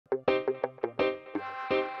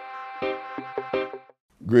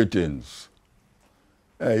Greetings.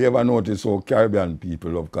 You ever notice how Caribbean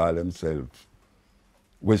people love call themselves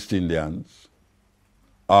West Indians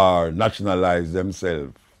or nationalize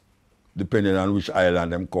themselves depending on which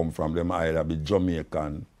island them come from? Them either be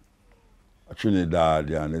Jamaican,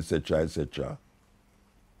 Trinidadian, etc., etc.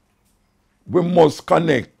 We must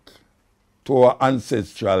connect to our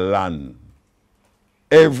ancestral land.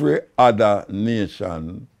 Every other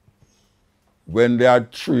nation, when they are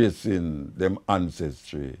tracing them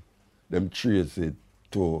ancestry, them trace it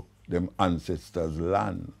to them ancestors'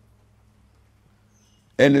 land.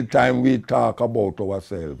 Anytime we talk about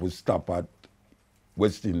ourselves, we stop at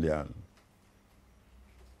West Indian.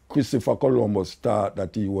 Christopher Columbus thought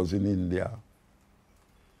that he was in India.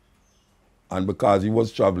 And because he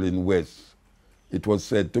was traveling west, it was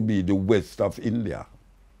said to be the west of India.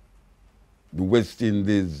 The West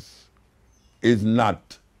Indies is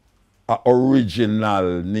not an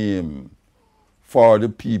original name for the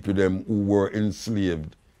people them who were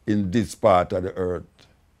enslaved in this part of the earth.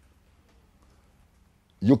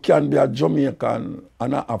 You can be a Jamaican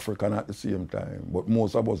and an African at the same time, but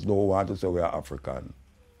most of us don't want to say we are African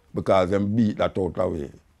because them beat that out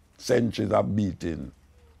away. Centuries of beating,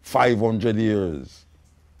 500 years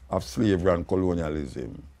of slavery and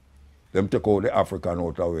colonialism. Them take out the African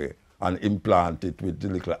out away and implant it with the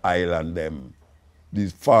little island them,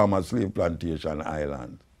 these farmer slave plantation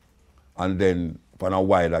islands. And then, for a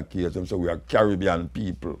wider case, them say we are Caribbean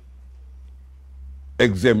people,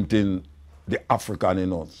 exempting the African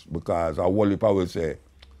in us, because a whole heap will say,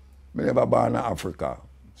 I never born in Africa,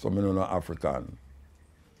 so I don't know African.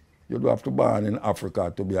 You don't have to born in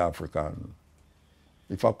Africa to be African.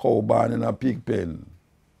 If a cow born in a pig pen,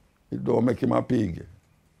 it don't make him a pig.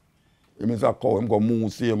 It means a cow, him go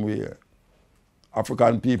move same way.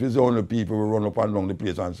 African people is the only people who run up and down the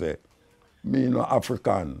place and say, me no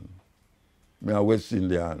African, me a West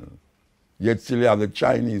Indian. Yet still you have the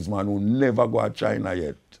Chinese man who never go to China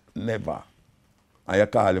yet, never. And you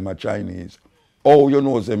call him a Chinese. Oh, you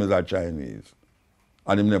know him is a Chinese,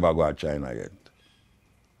 and him never go to China yet.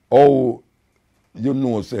 Oh, you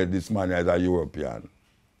know say this man is a European,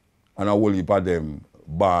 and a whole heap of them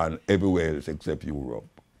born everywhere else except Europe.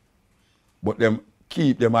 But them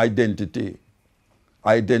keep them identity.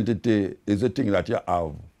 Identity is the thing that you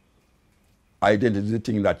have. Identity is the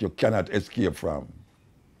thing that you cannot escape from.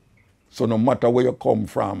 So no matter where you come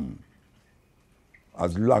from,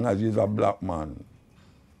 as long as you're a black man,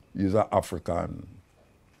 you're an African.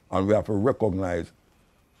 And we have to recognize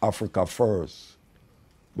Africa first.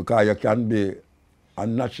 Because you can be a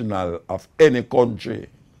national of any country.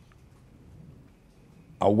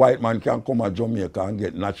 A white man can come to Jamaica and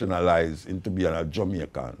get nationalized into being a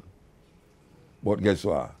Jamaican. But guess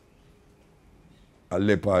what? A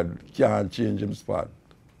leopard can't change his spot.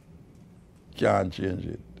 Can't change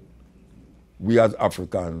it. We as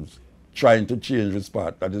Africans trying to change the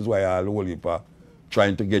spot. That is why all whole heap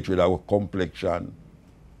trying to get rid of our complexion,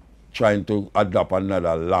 trying to adopt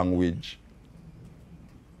another language,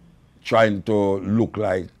 trying to look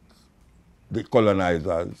like the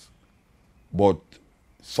colonizers. But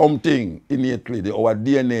something innately, our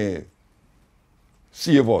DNA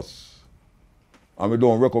save us. And we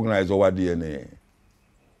don't recognize our DNA.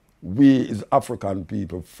 We as African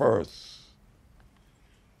people first.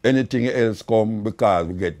 Anything else come because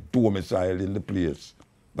we get domiciled in the place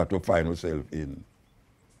that we find ourselves in.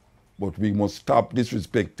 But we must stop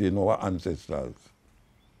disrespecting our ancestors,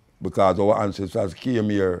 because our ancestors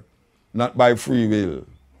came here not by free will,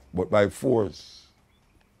 but by force.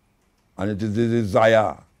 And it is the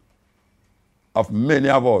desire of many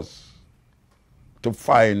of us to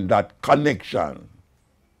find that connection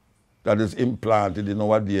that is implanted in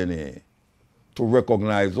our DNA, to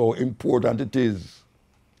recognize how important it is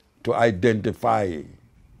to identify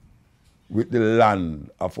with the land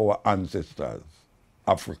of our ancestors,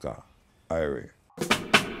 Africa, Irie.